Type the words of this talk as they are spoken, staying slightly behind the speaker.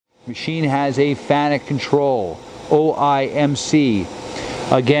Machine has a FANUC control, OIMC.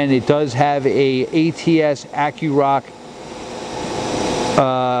 Again, it does have a ATS AccuRock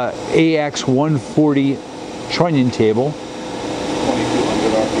AX140 trunnion table.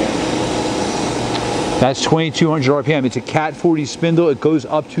 2200 RPM. That's 2200 RPM. It's a Cat 40 spindle. It goes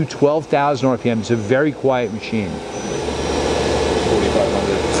up to 12,000 RPM. It's a very quiet machine.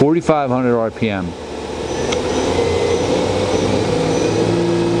 4500. 4500 RPM.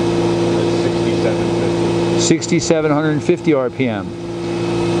 6750 RPM.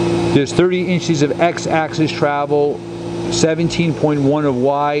 There's 30 inches of X-axis travel, 17.1 of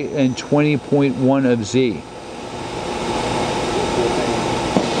Y, and 20.1 of Z.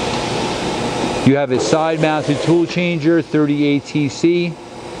 You have a side-mounted tool changer, 30 ATC.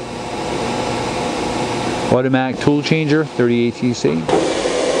 Automatic tool changer, 30 ATC.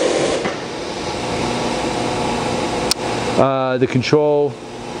 The control,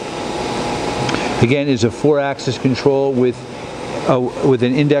 again, is a 4-axis control with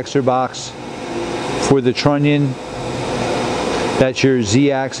an indexer box for the trunnion. That's your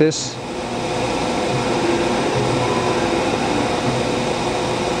Z-axis.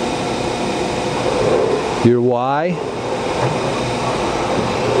 Your Y.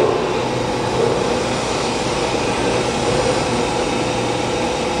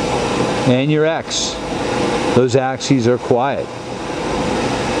 And your X. Those axes are quiet.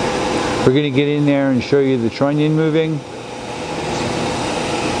 We're going to get in there and show you the trunnion moving.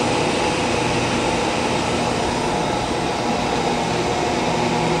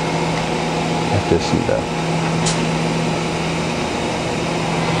 Have to see that.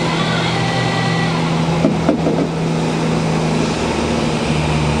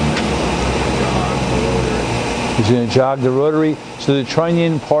 He's going to jog the rotary. So the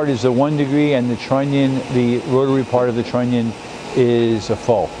trunnion part is a 1 degree, and the rotary part of the trunnion is a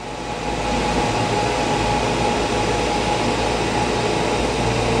full.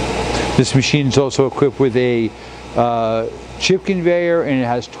 This machine is also equipped with a chip conveyor, and it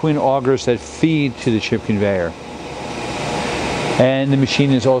has twin augers that feed to the chip conveyor. And the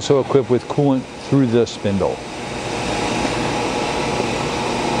machine is also equipped with coolant through the spindle.